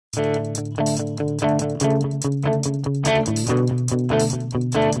When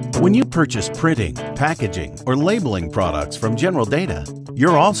you purchase printing, packaging, or labeling products from General Data,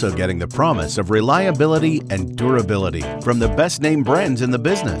 you're also getting the promise of reliability and durability from the best name brands in the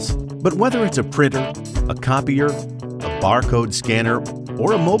business. But whether it's a printer, a copier, a barcode scanner,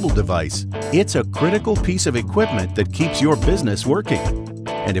 or a mobile device, it's a critical piece of equipment that keeps your business working.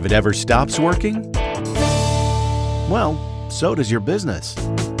 And if it ever stops working, well, so does your business.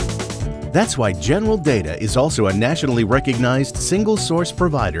 That's why General Data is also a nationally recognized single-source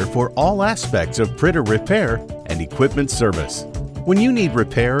provider for all aspects of printer repair and equipment service. When you need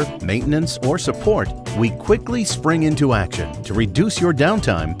repair, maintenance, or support, we quickly spring into action to reduce your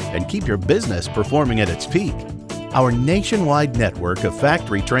downtime and keep your business performing at its peak. Our nationwide network of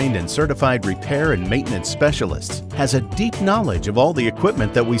factory-trained and certified repair and maintenance specialists has a deep knowledge of all the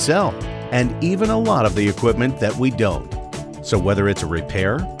equipment that we sell, and even a lot of the equipment that we don't. So whether it's a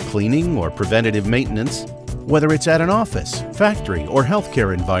repair, cleaning, or preventative maintenance, whether it's at an office, factory, or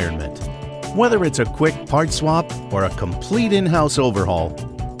healthcare environment, whether it's a quick part swap or a complete in-house overhaul,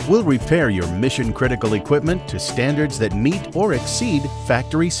 we'll repair your mission-critical equipment to standards that meet or exceed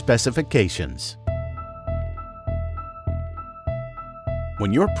factory specifications.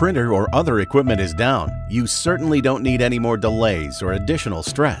 When your printer or other equipment is down, you certainly don't need any more delays or additional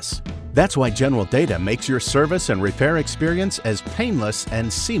stress. That's why General Data makes your service and repair experience as painless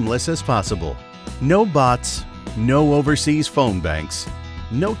and seamless as possible. No bots, no overseas phone banks,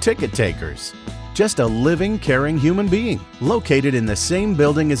 no ticket takers. Just a living, caring human being located in the same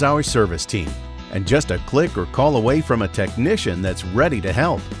building as our service team, and just a click or call away from a technician that's ready to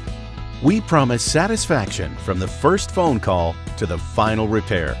help. We promise satisfaction from the first phone call to the final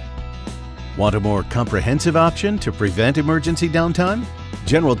repair. Want a more comprehensive option to prevent emergency downtime?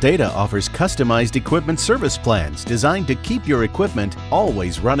 General Data offers customized equipment service plans designed to keep your equipment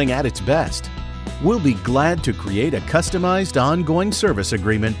always running at its best. We'll be glad to create a customized ongoing service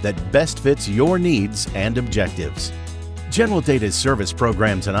agreement that best fits your needs and objectives. General Data's service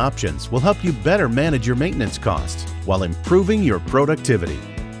programs and options will help you better manage your maintenance costs while improving your productivity.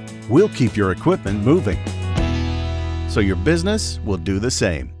 We'll keep your equipment moving, so your business will do the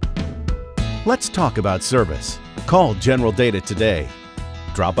same. Let's talk about service. Call General Data today.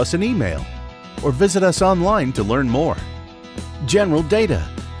 Drop us an email or visit us online to learn more. General Data,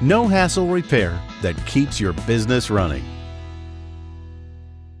 no hassle repair that keeps your business running.